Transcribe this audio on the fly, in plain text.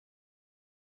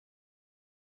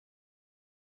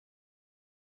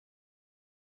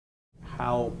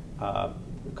how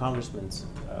the Congressman's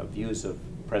views of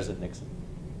President Nixon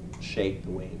shaped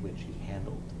the way in which he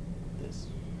handled this?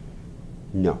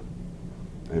 No,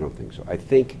 I don't think so. I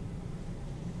think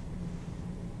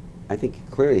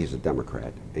clearly he's a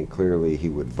Democrat, and clearly he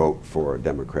would vote for a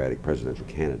Democratic presidential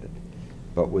candidate.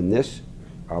 But when this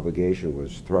obligation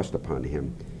was thrust upon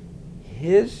him,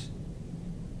 his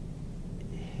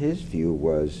view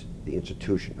was the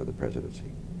institution of the presidency.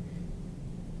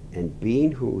 And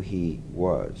being who he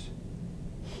was,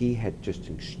 he had just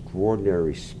extraordinary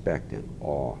respect and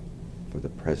awe for the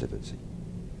presidency.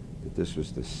 That this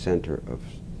was the center of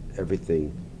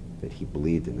everything that he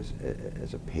believed in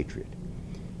as a patriot.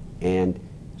 And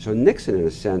so Nixon, in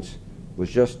a sense, was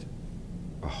just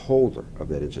a holder of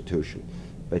that institution.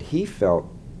 But he felt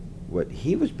what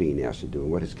he was being asked to do, and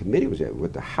what his committee was,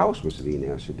 what the House was being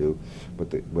asked to do,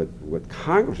 what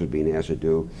Congress was being asked to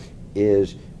do,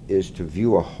 is to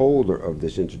view a holder of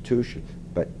this institution.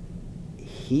 But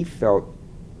he felt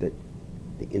that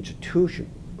the institution,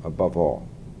 above all,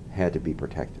 had to be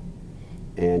protected.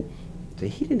 And so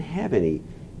he didn't have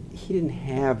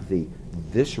the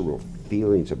visceral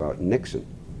feelings about Nixon.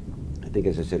 I think,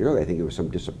 as I said earlier, I think it was some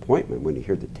disappointment when you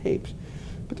hear the tapes.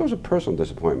 But those are personal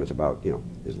disappointments about,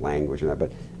 his language and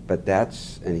that. But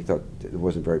that's, and he thought it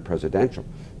wasn't very presidential.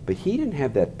 But he didn't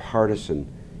have that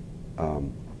partisan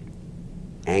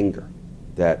anger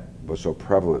that was so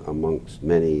prevalent amongst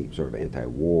many sort of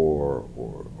anti-war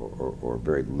or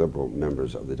very liberal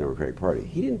members of the Democratic Party.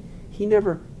 He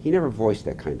never voiced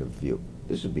that kind of view.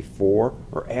 This is before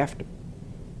or after.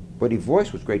 What he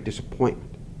voiced was great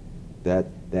disappointment that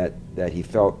he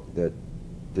felt that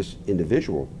this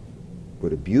individual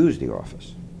would abuse the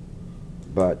office.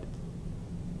 But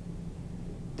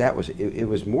that was, it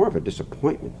was more of a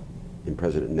disappointment in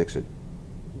President Nixon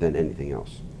than anything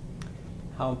else.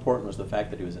 How important was the fact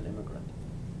that he was an immigrant?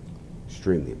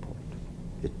 Extremely important.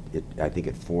 I think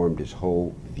it formed his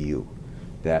whole view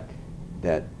that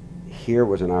here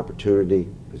was an opportunity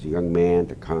as a young man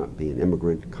to be an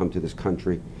immigrant, to come to this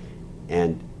country,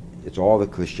 and it's all the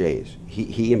cliches.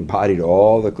 He embodied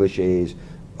all the cliches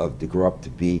of to grow up to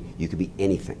be, you could be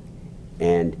anything.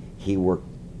 And he worked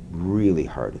really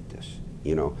hard at this.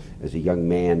 As a young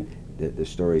man, the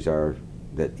stories are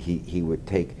that he would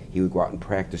go out and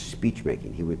practice speech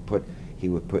making. He would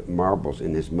put marbles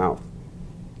in his mouth,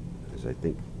 as I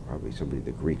think probably somebody,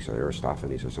 the Greeks or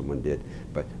Aristophanes or someone did,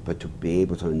 but to be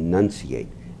able to enunciate.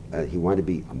 He wanted to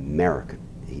be American.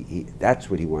 That's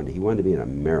what he wanted. He wanted to be an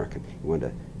American. He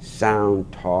wanted to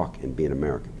sound, talk, and be an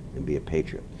American, and be a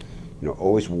patriot.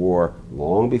 Always wore,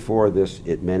 long before this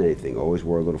it meant anything, always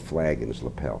wore a little flag in his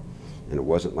lapel. And it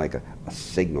wasn't like a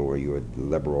signal where you were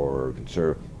liberal or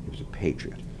conservative. He was a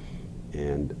patriot.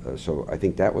 And so I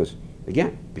think that was,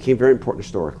 again, became very important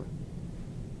historically.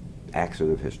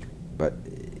 Accident of history. But,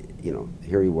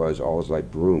 here he was, all his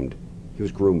life groomed. He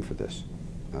was groomed for this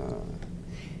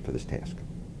task.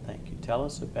 Thank you. Tell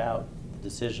us about the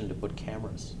decision to put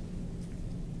cameras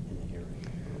in the hearing.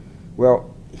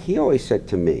 Well, he always said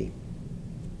to me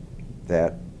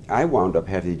that I wound up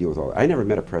having to deal with all that. I never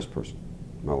met a press person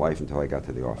in my life until I got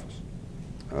to the office.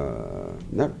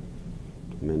 Never.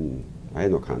 I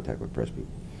had no contact with press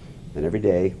people. And every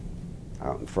day,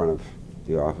 out in front of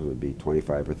the office would be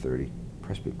 25 or 30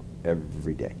 press people,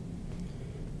 every day.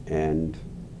 And,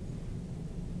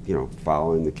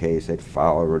 following the case, they'd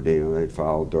follow Rodino, they'd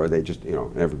follow Dora, they just,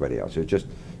 everybody else. It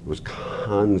was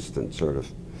constant sort of,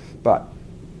 but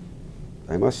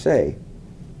I must say,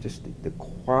 just the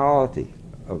quality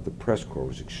of the press corps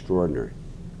was extraordinary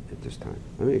at this time.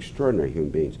 Extraordinary human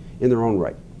beings in their own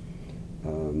right.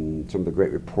 Some of the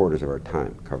great reporters of our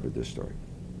time covered this story.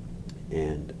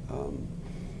 And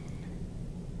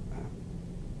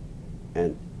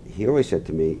he always said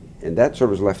to me, and that sort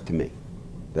of was left to me,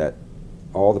 that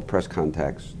all the press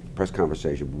contacts, press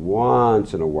conversation,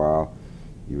 once in a while,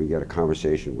 you would get a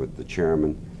conversation with the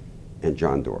chairman and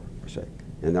John Doerr, per se.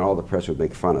 And then all the press would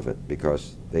make fun of it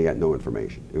because they got no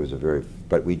information. It was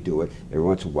but we'd do it. Every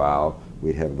once in a while,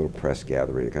 we'd have a little press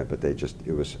gathering,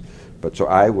 but so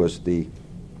I was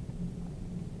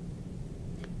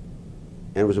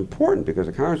and it was important because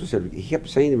the congressman said, he kept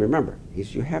saying to me, remember, he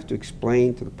said, you have to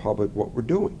explain to the public what we're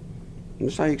doing. And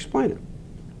this is how you explain it.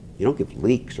 You don't give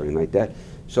leaks or anything like that.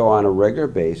 So on a regular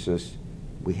basis,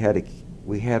 we had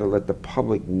to let the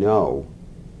public know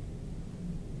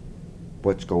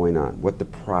what's going on, what the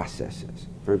process is.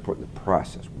 Very important, the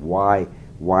process, why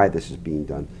this is being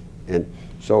done. And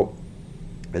so,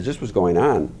 as this was going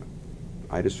on,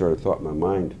 I just sort of thought in my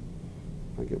mind,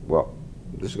 well,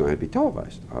 this is going to be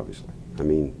televised, obviously.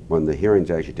 When the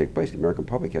hearings actually take place, the American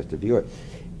public has to view it.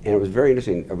 And it was very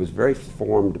interesting. It was very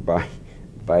formed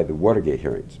by the Watergate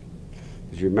hearings.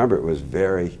 Because you remember, it was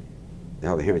very,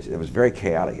 the hearings, it was very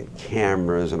chaotic, and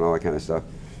cameras and all that kind of stuff.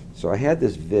 So I had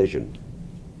this vision.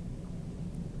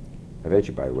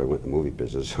 Eventually, by the way, I went in the movie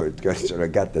business, so I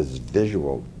got this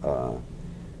visual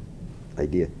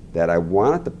idea that I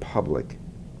wanted the public,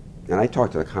 and I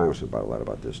talked to the congressman a lot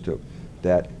about this too,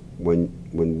 that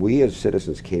when we as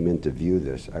citizens came in to view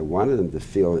this, I wanted them to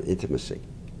feel an intimacy,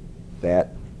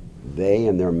 that they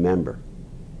and their member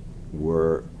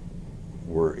were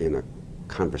in a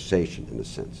conversation, in a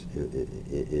sense,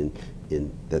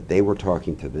 in that they were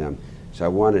talking to them. So I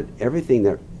wanted everything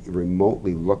that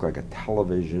remotely looked like a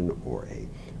television or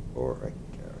a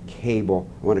cable,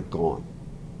 I wanted it gone.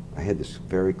 I had this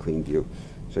very clean view.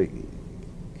 So can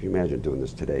you imagine doing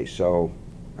this today? So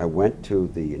I went to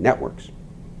the networks,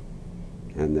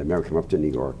 and the mayor came up to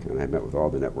New York, and I met with all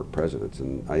the network presidents,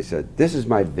 and I said, this is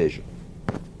my vision.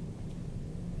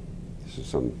 This is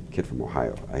some kid from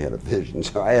Ohio. I had a vision,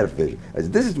 so I had a vision. I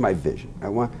said, this is my vision. I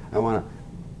want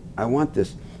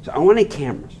this. So I want any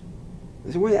cameras.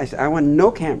 I said, I want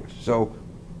no cameras.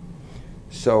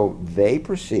 So they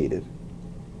proceeded,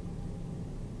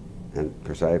 and of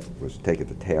course I was taken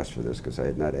to task for this because I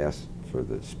had not asked for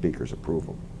the speaker's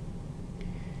approval.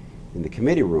 And the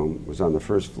committee room was on the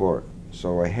first floor,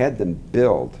 so I had them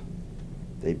build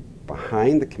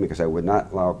behind the committee, because I would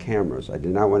not allow cameras. I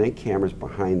did not want any cameras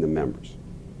behind the members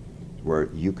where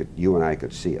you and I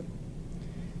could see it.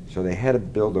 So they had to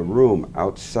build a room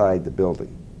outside the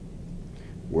building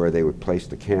where they would place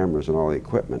the cameras and all the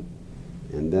equipment,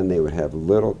 and then they would have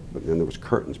and there was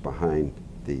curtains behind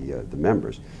the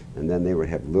members, and then they would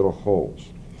have little holes,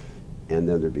 and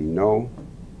then there'd be none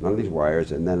of these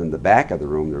wires, and then in the back of the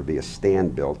room there'd be a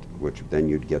stand built, which then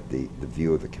you'd get the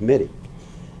view of the committee.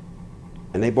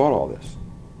 And they bought all this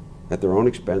at their own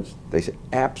expense. They said,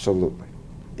 absolutely.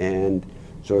 And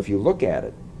so if you look at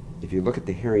it, if you look at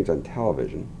the hearings on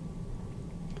television,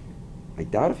 I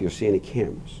doubt if you'll see any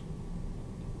cameras,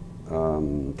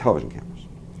 television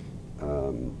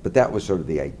cameras. But that was sort of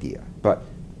the idea. But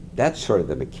that's sort of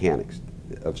the mechanics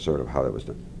of sort of how that was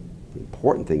done. The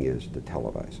important thing is to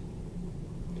televise.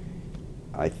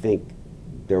 I think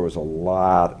there was a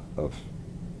lot of,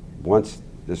 once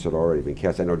this had already been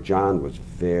cast, I know John was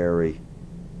very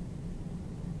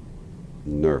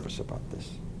nervous about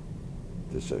this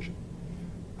decision.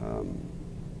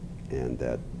 And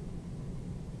that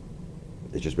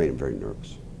it just made him very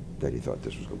nervous that he thought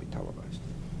this was going to be televised.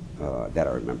 That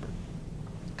I remember.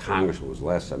 Congressman was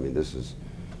less. I mean, this is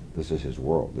his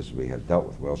world. This is what he had dealt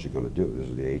with. What else are you going to do? This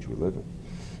is the age we live in.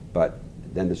 But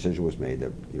then the decision was made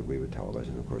that we would televise,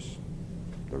 and of course,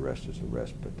 the rest is the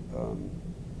rest. But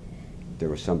there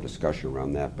was some discussion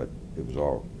around that, but it was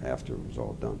all after it was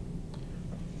all done.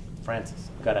 Francis,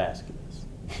 I've got to ask you this.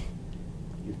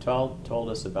 You've told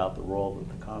us about the role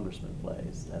that the congressman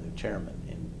plays, the chairman.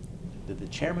 Did the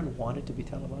chairman want it to be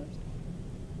televised?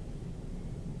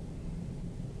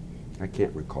 I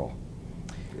can't recall.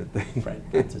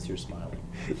 Francis, you're smiling.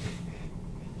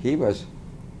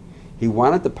 He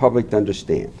wanted the public to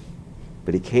understand,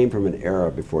 but he came from an era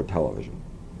before television.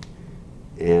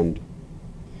 And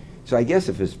so I guess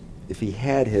if he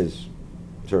had his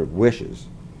sort of wishes,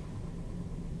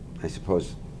 I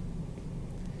suppose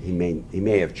he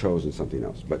may have chosen something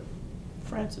else. But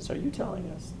Francis, are you telling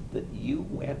us that you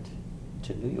went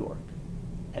to New York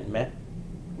and met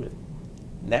with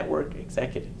network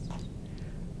executives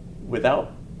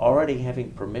without already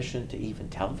having permission to even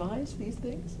televise these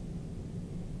things?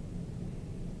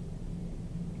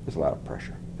 There's a lot of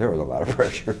pressure. There was a lot of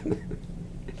pressure.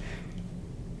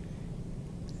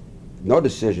 No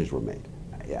decisions were made.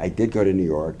 I did go to New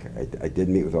York. I did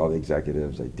meet with all the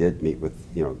executives. I did meet with,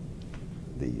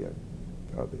 the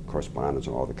correspondents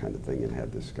and all the kind of thing, and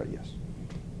had this guy. Yes,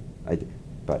 I did.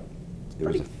 But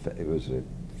it was a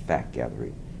fact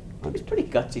gathering. It's a pretty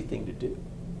gutsy thing to do.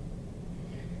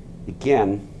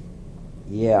 Again,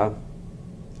 yeah.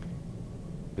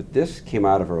 But this came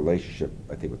out of a relationship,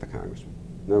 I think, with the congressman.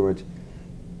 In other words,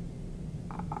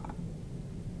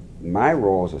 my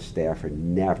role as a staffer,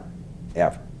 never,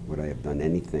 ever would I have done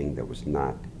anything that was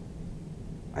not,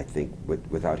 I think,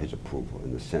 without his approval,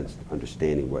 in the sense of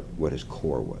understanding what his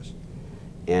core was.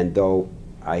 And though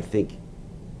I think,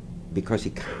 because he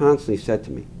constantly said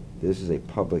to me, this is a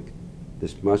public,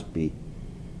 this must be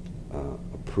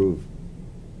approved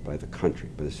by the country,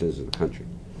 by the citizens of the country.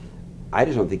 I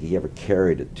just don't think he ever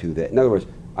carried it to that. In other words,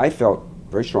 I felt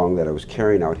very strong that I was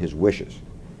carrying out his wishes.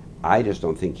 I just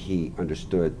don't think he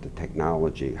understood the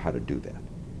technology, how to do that.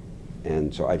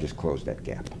 And so I just closed that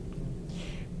gap.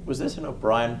 Was this an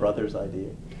O'Brien brothers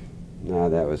idea? No,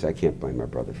 that was, I can't blame my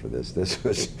brother for this. This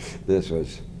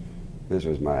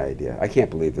was my idea. I can't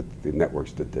believe that the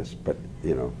networks did this, but,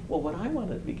 you know. Well, what I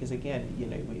wanted, because again, you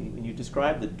know, when you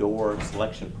describe the door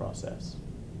selection process,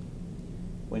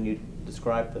 when you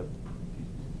describe the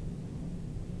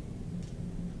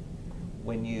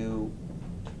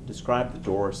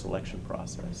door selection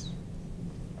process,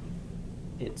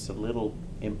 it's a little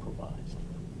improvised.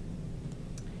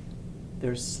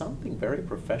 There's something very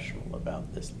professional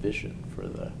about this vision for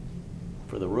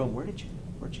the room. Where'd you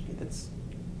get this?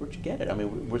 Where'd you get it? I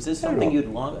mean, was this something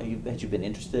had you been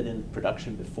interested in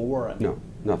production before? I mean, No,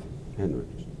 nothing. I had no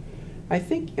interest. I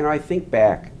think, you know, I think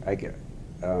back,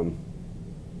 and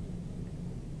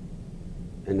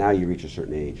now you reach a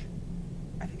certain age,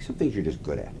 I think some things you're just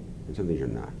good at, and some things you're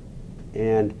not.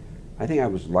 And I think I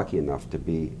was lucky enough to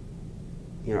be,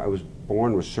 you know, I was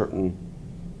born with certain,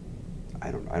 I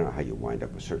don't know how you wind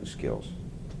up with certain skills.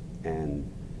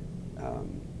 And,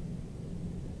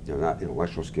 you know, not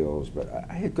intellectual skills, but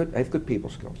I have good people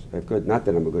skills. I have good, not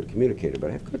that I'm a good communicator, but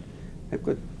I have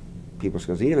good people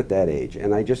skills, even at that age.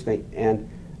 And I just think, and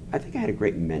I think I had a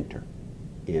great mentor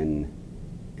in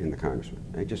the congressman.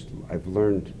 I've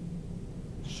learned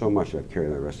so much that I've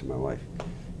carried the rest of my life.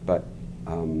 But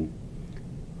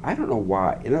I don't know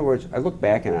why. In other words, I look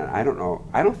back and I don't know,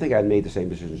 I don't think I'd made the same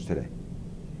decisions today.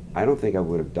 I don't think I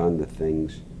would have done the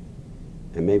things,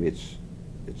 and maybe it's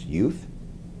youth.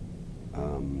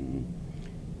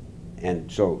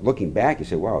 And so looking back, you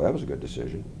say, wow, that was a good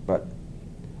decision. But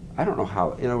I don't know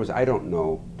how, in other words, I don't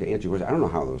know, to answer your question, I don't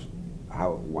know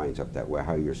how it winds up that way,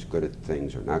 how you're good at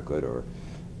things or not good or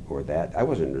that. I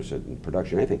wasn't interested in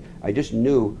production or anything. I just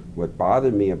knew what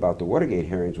bothered me about the Watergate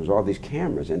hearings was all these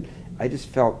cameras, and I just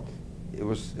felt it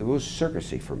was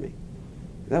circusy for me.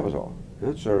 That was all.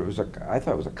 And so it was I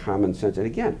thought it was a common sense. And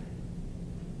again,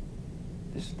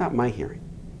 this is not my hearing.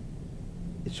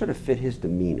 It sort of fit his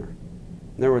demeanor.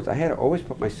 In other words, I had to always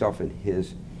put myself in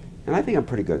his, and I think I'm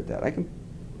pretty good at that. I'm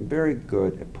very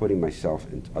good at putting myself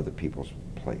in other people's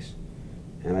place.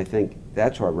 And I think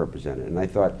that's who I represented. And I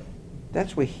thought,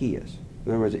 that's where he is.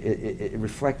 In other words, it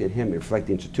reflected him, it reflected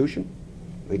the institution.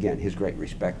 Again, his great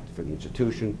respect for the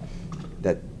institution.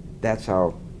 That's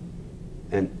how,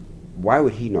 and why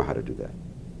would he know how to do that?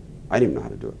 I didn't even know how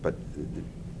to do it, but.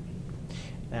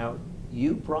 Now,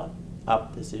 you brought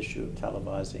up this issue of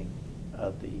televising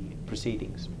the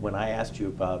proceedings when I asked you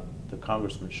about the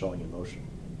congressman showing emotion.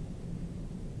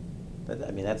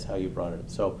 I mean, that's how you brought it up.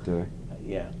 So, did I?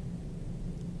 Yeah.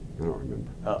 I don't remember.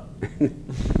 Oh.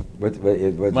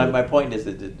 My point is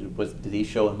that did he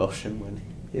show emotion when?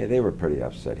 Yeah, they were pretty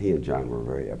upset. He and John were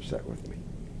very upset with me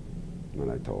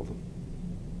when I told them.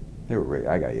 They were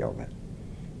I got yelled at.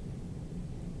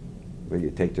 Well, you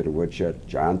take to the woodshed.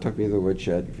 John took me to the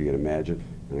woodshed, if you can imagine,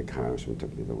 and the congressman took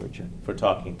me to the woodshed. For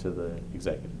talking to the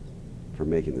executive? For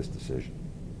making this decision.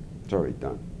 It's already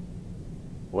done.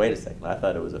 Wait a second, I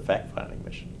thought it was a fact-finding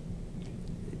mission.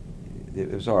 It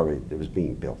was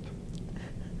being built.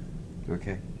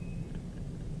 Okay?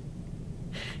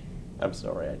 I'm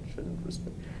sorry, I shouldn't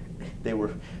respect. They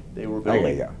were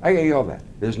building. I got yelled at.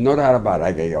 There's no doubt about it.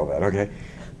 I got yelled at. Okay,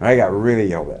 I got really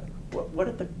yelled at. What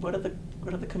did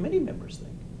the committee members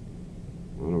think?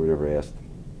 Well, we never asked them.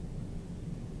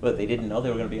 But they didn't know they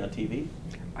were going to be on TV.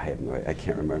 I have no. I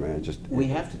can't remember. We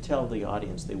have to tell the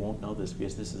audience they won't know this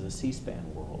because this is a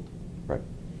C-SPAN world. Right.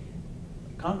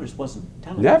 Congress wasn't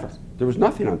televised. Never. There was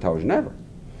nothing on television. Never.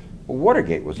 Well,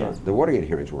 Watergate was Yes. on. The Watergate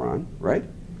hearings were on, right?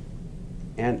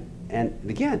 And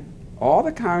again, all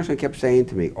the congressman kept saying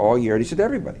to me all year, and he said to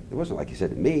everybody, it wasn't like he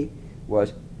said to me,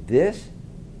 was this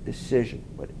decision,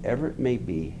 whatever it may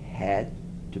be, had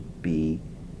to be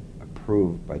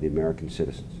approved by the American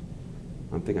citizens.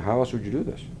 I'm thinking, how else would you do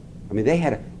this? I mean, there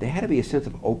had to be a sense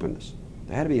of openness.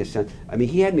 There had to be a sense. I mean,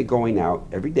 he had me going out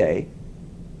every day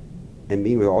and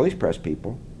meeting with all these press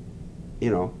people,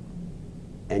 you know,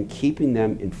 and keeping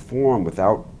them informed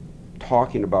without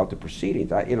talking about the proceedings.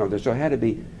 There had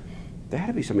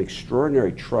to be some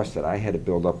extraordinary trust that I had to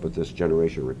build up with this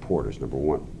generation of reporters, number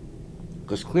one.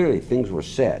 Because clearly things were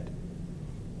said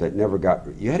that never got,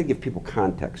 you had to give people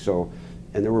context. So,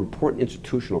 and there were important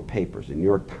institutional papers, the New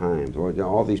York Times, or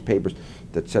all these papers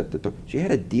that set so you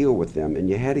had to deal with them and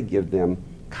you had to give them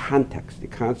context. You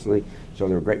constantly, so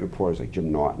there were great reporters like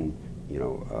Jim Naughton,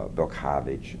 Bill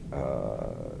Covage,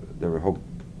 there were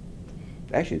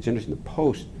actually it's interesting, the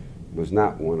Post was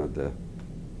not one of the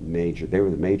major, they were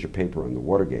the major paper on the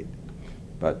Watergate,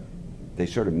 but they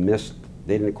sort of missed,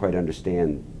 they didn't quite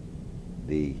understand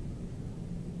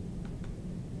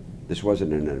this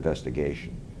wasn't an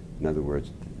investigation. In other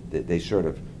words, they sort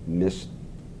of missed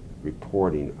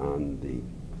reporting on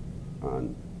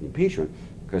on impeachment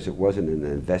because it wasn't an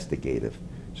investigative.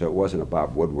 So it wasn't a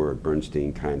Bob Woodward,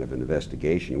 Bernstein kind of an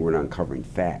investigation. You weren't uncovering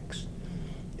facts.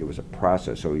 It was a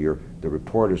process. So the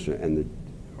reporters and the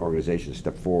organizations that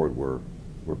stepped forward were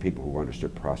people who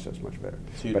understood process much better.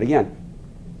 So but again,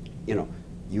 you know,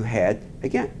 you had,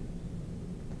 again,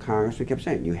 Congress, we kept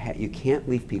saying, you can't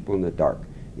leave people in the dark.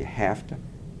 You have to,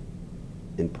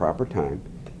 in proper time,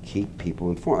 keep people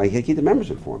informed. You had to keep the members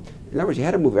informed. In other words, you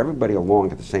had to move everybody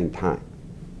along at the same time.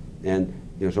 And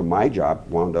you know, so my job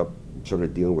wound up sort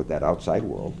of dealing with that outside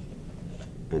world,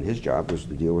 and his job was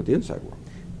to deal with the inside world.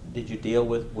 Did you deal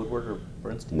with Woodward or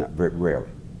Bernstein? No, very rarely.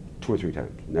 2 or 3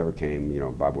 times. Never came, you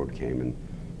know, Bob Woodward came and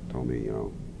told me, you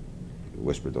know,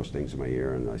 whispered those things in my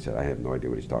ear, and I said, I have no idea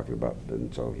what he's talking about,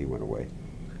 and so he went away.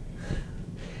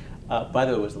 By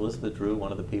the way, was Elizabeth Drew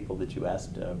one of the people that you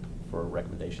asked for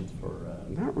recommendations for?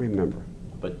 Not remember.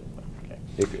 But, okay.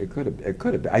 It could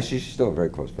have been. She's still a very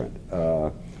close friend.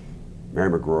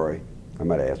 Mary McGrory. I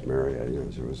might have asked Mary. You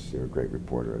know, she was a great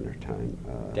reporter in her time.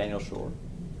 Daniel Shore.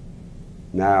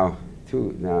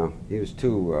 He was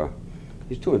too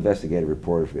investigative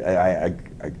reporter. For me. I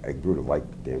grew to like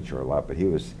Dan Shore a lot, but he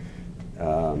was.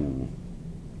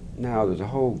 Now there's a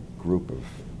whole group of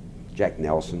Jack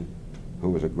Nelson, who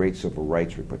was a great civil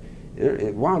rights reporter.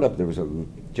 It wound up there was a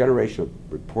generation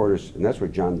of reporters, and that's where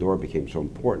John Doerr became so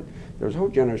important. There was a whole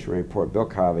generation of reporters: Bill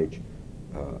Covage,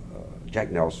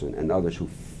 Jack Nelson, and others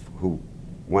who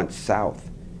went south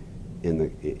in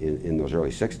those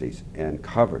early '60s and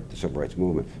covered the civil rights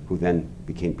movement, who then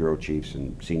became bureau chiefs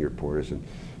and senior reporters, and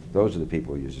those are the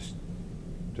people you just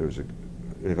there was a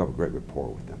great rapport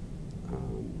with them.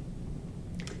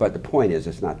 But the point is,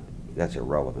 it's not that's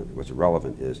irrelevant. What's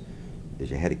irrelevant is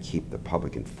you had to keep the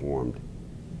public informed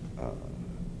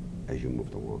as you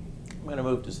moved along. I'm going to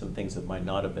move to some things that might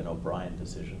not have been O'Brien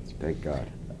decisions. Thank God.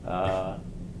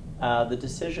 The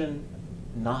decision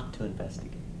not to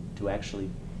investigate, to actually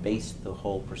base the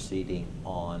whole proceeding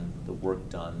on the work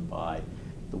done by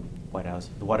the White House,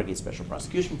 the Watergate Special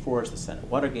Prosecution Force, the Senate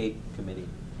Watergate Committee.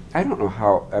 I don't know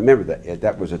how, I remember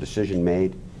that was a decision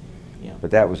made, Yeah.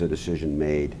 but that was a decision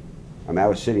made. I mean, I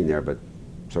was sitting there, but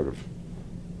sort of,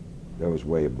 that was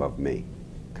way above me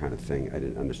kind of thing. I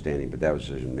didn't understand it, but that was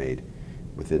a decision made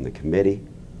within the committee,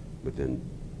 with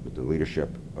the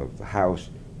leadership of the House,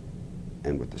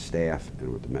 and with the staff,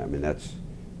 and with the, I mean,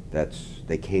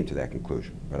 they came to that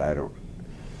conclusion, but I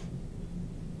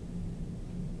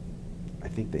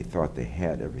think they thought they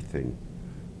had everything.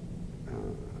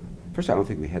 First, I don't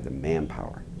think we had the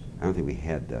manpower. I don't think we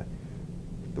had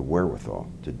the wherewithal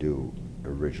to do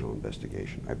original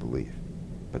investigation, I believe.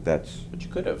 But you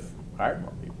could have hired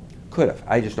more people. Could have.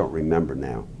 I just don't remember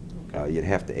now. Okay. You'd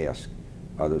have to ask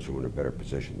others who were in a better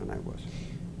position than I was.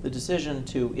 The decision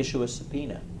to issue a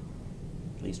subpoena,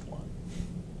 at least one,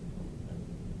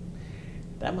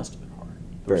 that must have been hard.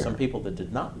 There were some people that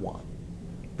did not want.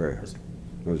 Very hard.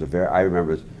 It was I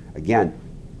remember, again,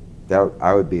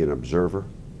 I would be an observer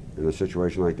in a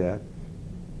situation like that.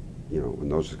 You know, when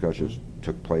those discussions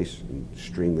took place,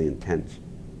 extremely intense.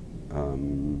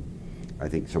 I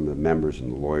think some of the members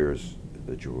and the lawyers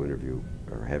that you will interview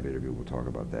or have interviewed will talk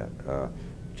about that.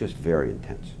 Just very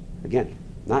intense. Again,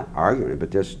 not arguing, but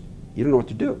just, you don't know what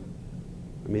to do.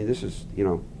 I mean, this is, you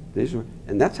know,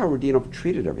 and that's how Rodino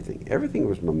treated everything. Everything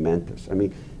was momentous. I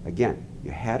mean, again,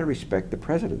 you had to respect the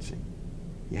presidency.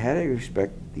 You had to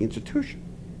respect the institution.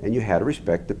 And you had to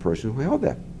respect the person who held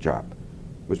that job,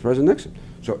 was President Nixon.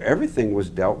 So everything was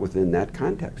dealt within that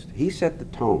context. He set the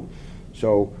tone.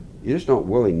 So you just don't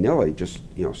willy-nilly just,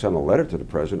 you know, send a letter to the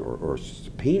president or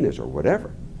subpoenas or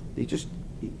whatever. You just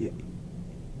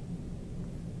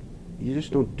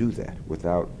don't do that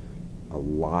without a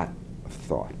lot of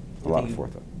thought, a lot of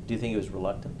forethought. Do you think he was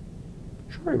reluctant?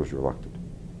 Sure, he was reluctant.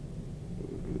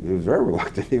 He was very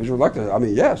reluctant. He was reluctant. I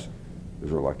mean, yes, he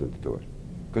was reluctant to do it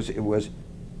because it was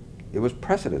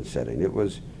precedent setting. It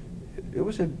was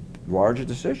a larger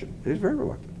decision. He was very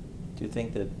reluctant. Do you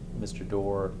think that Mr.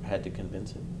 Doerr had to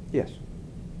convince him? Yes.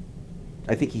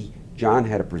 I think John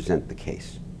had to present the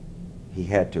case. He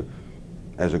had to,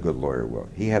 as a good lawyer will,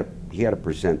 he had to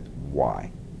present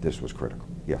why this was critical.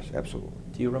 Yes, absolutely.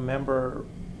 Do you remember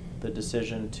the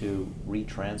decision to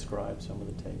retranscribe some of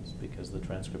the tapes because the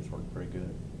transcripts weren't very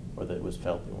good, or that it was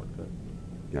felt they weren't good?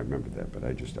 Yeah, I remember that, but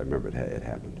I remember it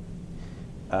happened.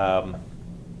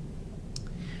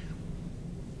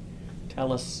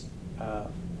 Tell us,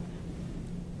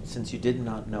 since you did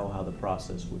not know how the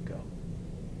process would go,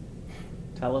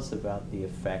 tell us about the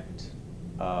effect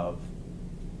of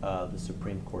the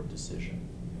Supreme Court decision,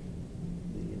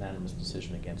 the unanimous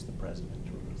decision against the president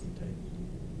to release the tapes.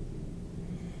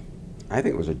 I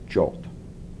think it was a jolt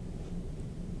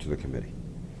to the committee.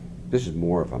 This is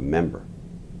more of a member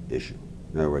issue.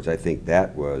 In other words, I think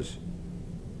that was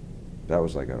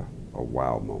like a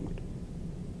wow moment.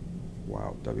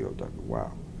 Wow, W-O-W,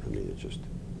 wow. I mean, it just,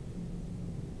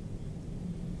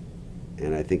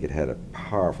 and I think it had a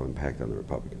powerful impact on the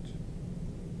Republicans.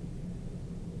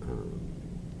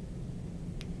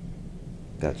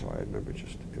 That's all I remember.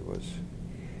 Just it was.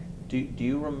 Do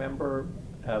you remember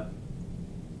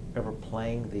ever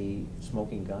playing the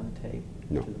smoking gun tape?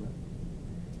 No. To them?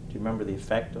 Do you remember the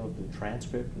effect of the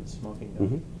transcript of the smoking gun?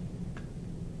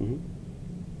 Mm-hmm. Mm-hmm.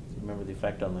 Do you remember the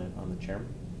effect on the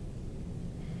chairman?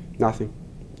 Nothing.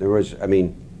 There was. I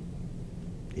mean,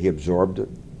 he absorbed it.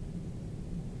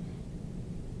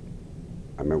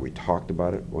 I remember we talked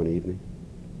about it one evening.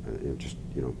 It just,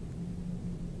 you know,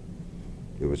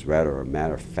 it was rather a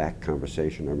matter-of-fact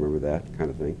conversation. I remember that kind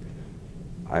of thing.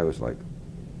 I was like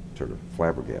sort of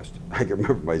flabbergasted. I can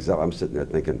remember myself, I'm sitting there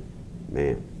thinking,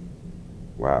 man,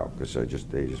 wow, because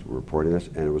they just were reporting this,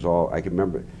 and it was all, I can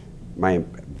remember, my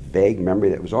vague memory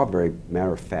that it was all very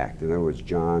matter-of-fact. In other words,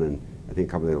 John and I think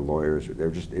a couple of the lawyers, they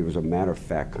were just, it was a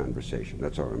matter-of-fact conversation.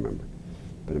 That's all I remember.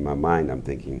 But in my mind, I'm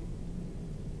thinking,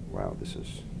 wow, this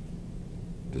is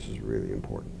really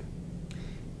important.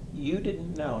 You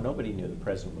didn't know, nobody knew the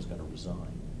president was going to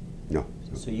resign. No.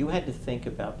 So you had to think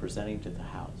about presenting to the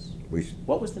House.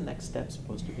 What was the next step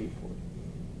supposed to be for you?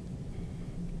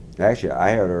 Actually,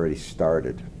 I had already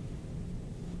started.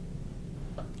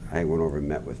 I went over and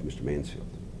met with Mr. Mansfield.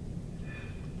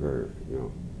 Or, you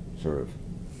know, sort of,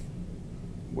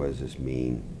 what does this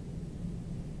mean?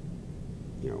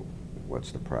 You know,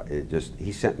 what's the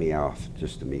he sent me off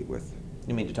just to meet with.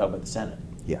 You mean to talk about the Senate?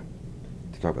 Yeah,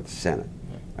 to talk about the Senate.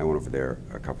 Yeah. I went over there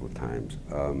a couple of times.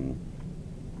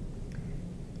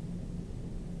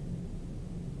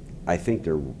 I think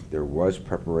there was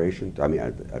preparation. I mean,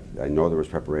 I know there was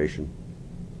preparation.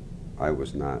 I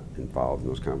was not involved in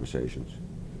those conversations.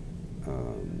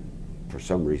 For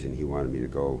some reason, he wanted me to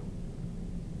go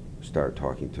start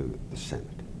talking to the Senate.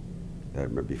 I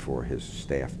remember before his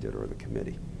staff did, or the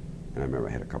committee. And I remember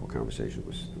I had a couple conversations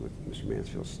with Mr.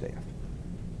 Mansfield's staff.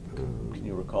 Can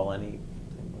you recall any?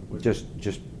 Just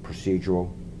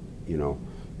procedural, you know.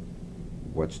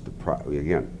 What's the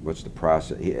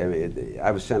process? I mean,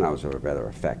 I was sent out as a rather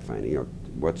a fact finding. You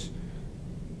know,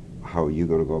 how are you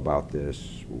going to go about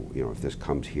this? You know, if this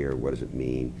comes here, what does it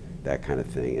mean? That kind of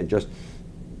thing.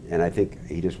 And I think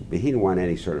he didn't want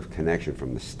any sort of connection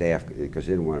from the staff, because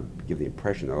he didn't want to give the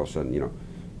impression that all of a sudden, you know,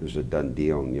 it was a done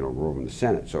deal and, you know, we're over in the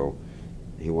Senate. So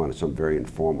he wanted some very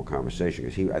informal conversation,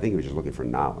 because I think he was just looking for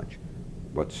knowledge.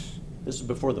 This is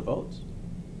before the votes.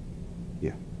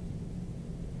 Yeah.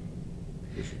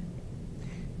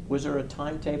 Was there a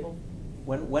timetable?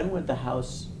 When was the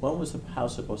House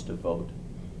supposed to vote?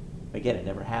 Again, it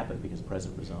never happened because the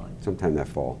president resigned. Sometime that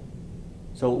fall.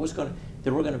 So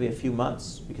there were going to be a few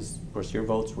months, because of course your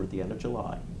votes were at the end of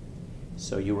July.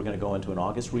 So you were going to go into an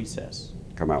August recess.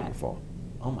 Come out in the fall.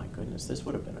 Oh my goodness, this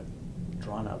would have been a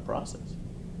drawn out process.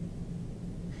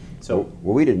 So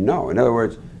well, we didn't know. In other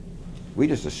words, we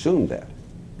just assumed that.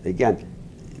 Again,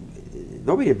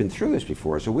 nobody had been through this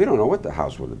before, so we don't know what the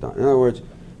House would have done. In other words,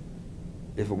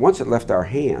 once it left our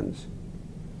hands,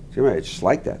 it's just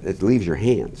like that. It leaves your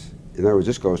hands. In other words,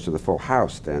 this goes to the full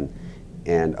House then,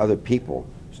 and other people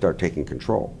start taking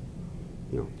control.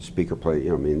 You know, speaker play. You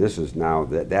know, I mean, this is now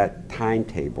that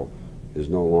timetable is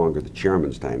no longer the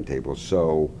chairman's timetable.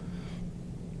 So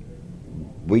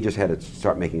we just had to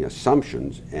start making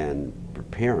assumptions and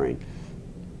preparing.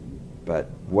 But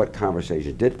what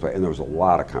conversations did play, and there was a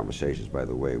lot of conversations, by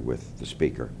the way, with the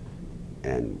speaker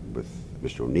and with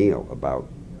Mr. O'Neill about,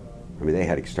 I mean, they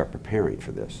had to start preparing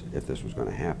for this, if this was going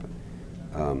to happen.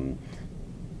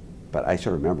 But I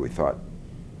sort of remember we thought,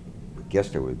 I guess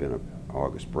there would have been an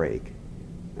August break.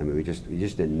 I mean, we just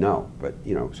didn't know. But,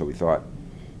 you know, so we thought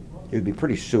it would be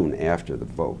pretty soon after the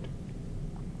vote.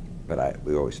 But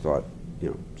we always thought, you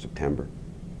know, September.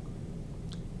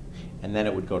 And then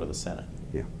it would go to the Senate.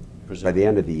 Yeah. Presumably. By the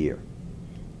end of the year.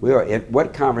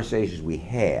 What conversations we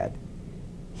had,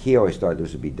 he always thought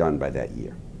this would be done by that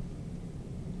year.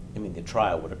 I mean, the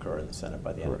trial would occur in the Senate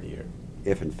by the end of the year.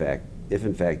 If in fact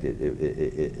it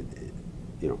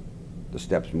you know, the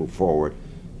steps moved forward,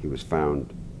 he was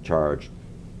found, charged,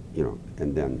 you know,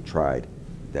 and then tried,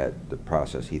 that the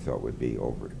process he thought would be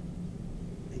over.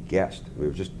 He guessed. I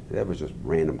mean, that was just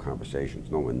random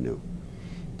conversations. No one knew.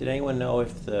 Did anyone know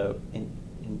if the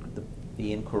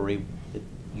inquiry, that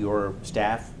your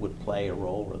staff would play a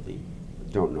role, or the?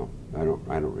 Don't know. I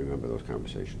don't remember those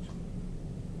conversations.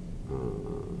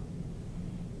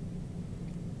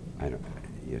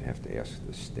 you'd have to ask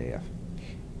the staff.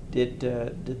 Did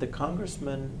the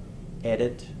congressman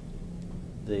edit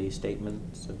the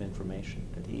statements of information?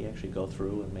 Did he actually go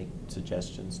through and make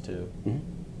suggestions to? Mm-hmm.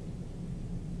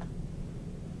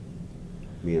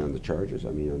 You mean on the charges?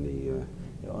 I mean on the.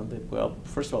 On the, well,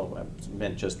 first of all, I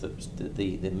meant just the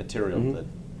material Mm-hmm. that.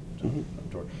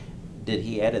 Mm-hmm. Did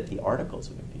he edit the articles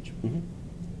of impeachment?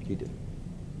 Mm-hmm. He did.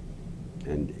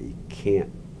 And he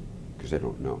can't, because I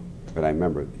don't know. But I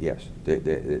remember, yes,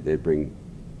 they'd bring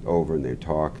over and they'd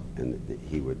talk, and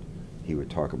he would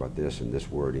talk about this and this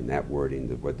wording, that wording,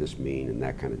 what this mean, and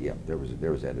that kind of. Yeah, there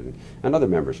was editing, and other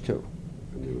members too.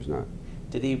 I mean, it was not.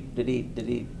 Did he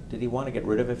want to get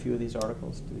rid of a few of these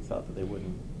articles? Did he thought that they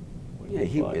wouldn't Yeah,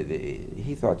 apply?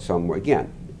 he thought some.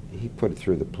 Again, he put it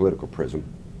through the political prism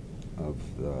of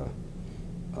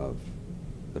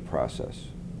the process,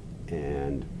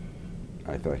 and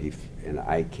I thought and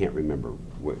I can't remember.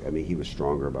 I mean, he was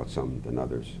stronger about some than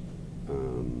others.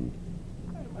 I'm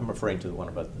referring to the one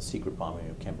about the secret bombing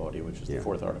of Cambodia, which is the Yeah.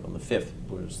 4th article, and the 5th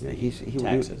was Yeah,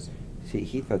 taxes.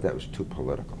 He thought that was too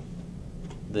political.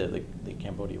 The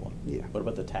Cambodia one. Yeah. What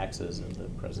about the taxes and the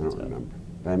I president's? don't remember.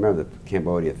 But I remember the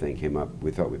Cambodia thing came up.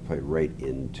 We thought we played right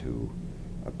into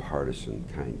a partisan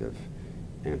kind of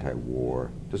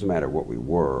anti-war. Doesn't matter what we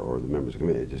were or the members of the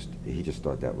committee. He just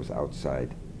thought that was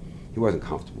outside. He wasn't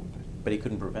comfortable with it. But he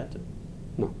couldn't prevent it.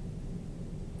 No,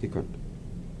 he couldn't.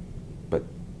 But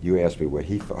you asked me what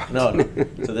he thought. No, no.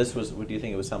 So this was. Do you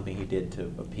think it was something he did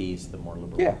to appease the more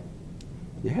liberal? Yeah,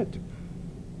 you had to.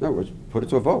 In other words, put it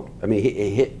to a vote. I mean,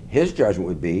 his judgment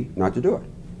would be not to do it,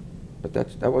 but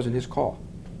that wasn't his call.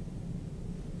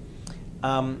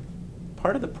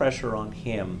 Part of the pressure on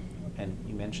him, and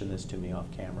you mentioned this to me off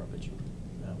camera, but we're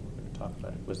going to talk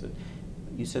about it, was that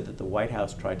you said that the White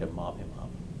House tried to mob him up.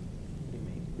 What do you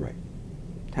mean? Right.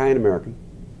 Italian American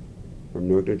from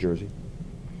Newark, New Jersey.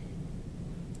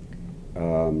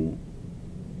 You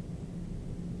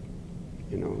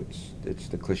know, it's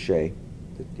the cliche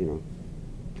that, you know,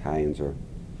 Italians are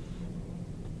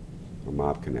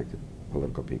mob connected,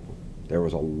 political people. There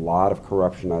was a lot of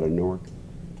corruption out of Newark.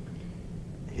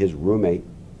 His roommate,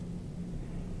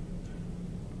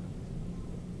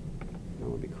 that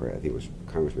would be correct, I think it was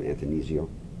Congressman Antonisio,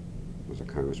 was a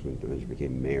congressman, then he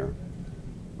became mayor,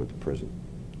 went to prison.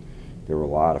 There were a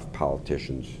lot of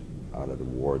politicians out of the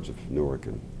wards of Newark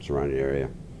and surrounding area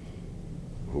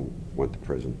who went to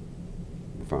prison,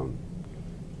 who found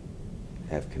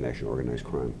have connection to organized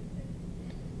crime.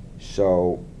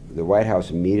 So the White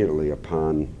House immediately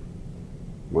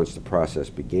once the process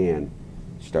began,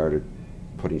 started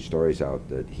putting stories out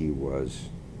that he was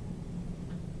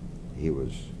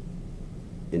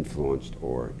influenced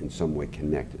or in some way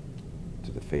connected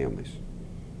to the families,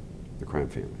 the crime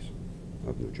families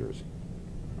of New Jersey.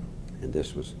 And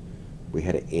we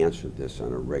had to answer this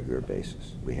on a regular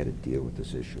basis. We had to deal with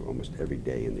this issue almost every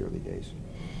day in the early days.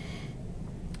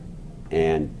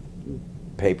 And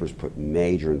papers put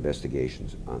major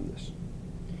investigations on this.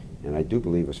 And I do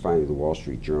believe it was finally the Wall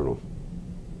Street Journal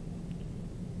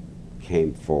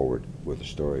came forward with a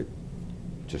story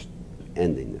just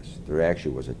ending this. There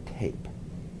actually was a tape.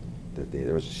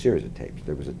 There was a series of tapes.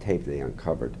 There was a tape they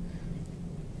uncovered.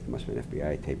 It must have been an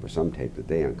FBI tape or some tape that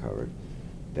they uncovered,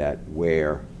 that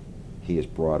where he is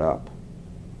brought up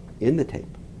in the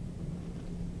tape.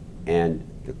 And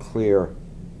the clear,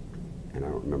 and I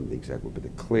don't remember the exact word, but the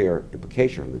clear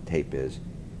implication from the tape is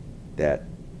that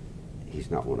he's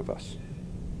not one of us.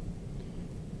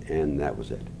 And that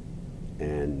was it.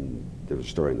 And there was a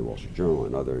story in the Wall Street Journal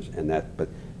and others, but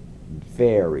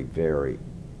very, very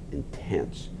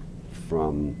intense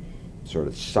from sort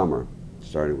of summer,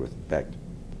 starting with, in fact,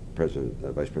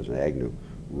 Vice President Agnew,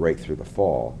 right through the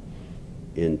fall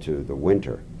into the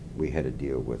winter. We had to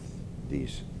deal with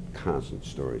these constant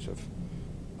stories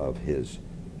of his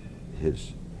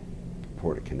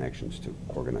purported connections to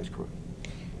organized crime.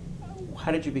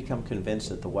 How did you become convinced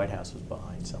that the White House was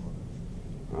behind some of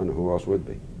it? I don't know who else would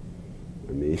be.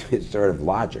 I mean, it's sort of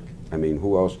logic. I mean,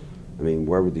 who else? I mean,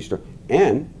 where would these start?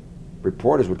 And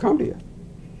reporters would come to you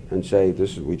and say,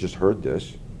 we just heard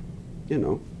this, you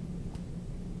know,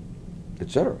 et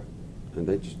cetera. And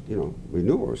they just, you know, we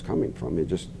knew where it was coming from.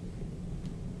 There's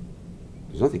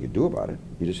nothing you could do about it.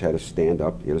 You just had to stand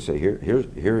up. You had to say, here,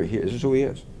 this is who he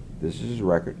is. This is his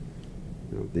record.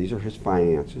 You know, these are his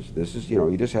finances. This is, you know,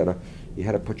 you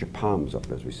had to put your palms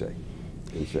up, as we say,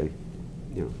 and say,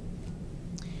 you know.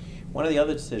 One of the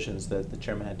other decisions that the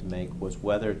chairman had to make was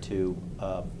whether to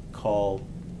call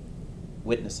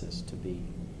witnesses to be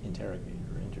interrogated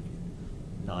or interviewed.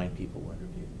 9 people were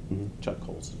interviewed. Mm-hmm. Chuck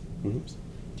Colson. Mm-hmm.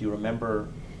 Do you remember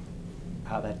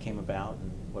how that came about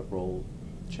and what role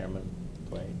chairman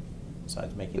play,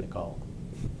 besides making the call?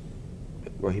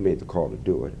 Well, he made the call to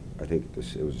do it. I think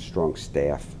it was a strong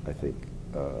staff, I think,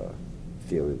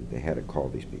 feeling that they had to call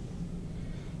these people.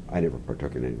 I never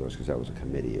partook in any of those because that was a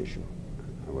committee issue.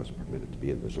 I wasn't permitted to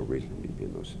be in. There's no reason for me to be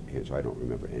in those hearings, so I don't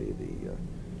remember any of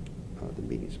the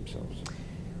meetings themselves.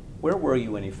 Where were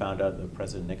you when you found out that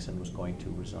President Nixon was going to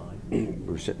resign? We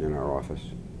were sitting in our office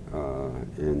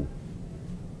in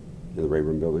the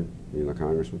Rayburn building, me and the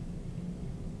congressman,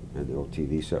 and the old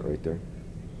TV set right there.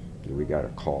 And we got a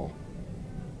call.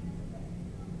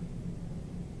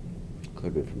 Could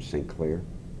have been from St. Clair.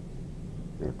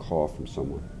 We got a call from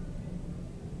someone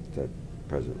that the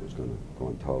president was going to go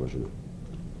on television.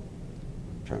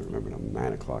 I'm trying to remember now,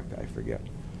 9 o'clock, I forget,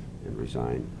 and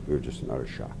resign. We were just in utter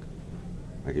shock.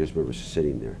 I can just remember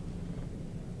sitting there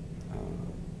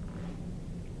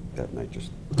that night,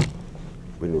 just, we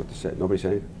didn't know what to say. Nobody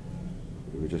said anything.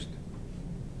 We were just,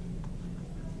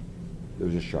 it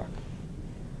was just shock.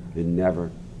 It never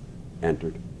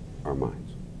entered our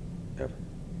minds, ever.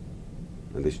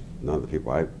 At least none of the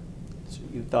people I... So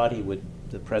you thought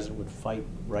the president would fight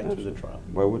right through the trial?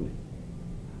 Why wouldn't he?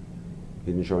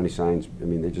 He didn't show any signs. I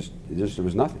mean, there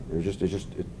was nothing.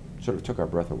 It sort of took our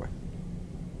breath away.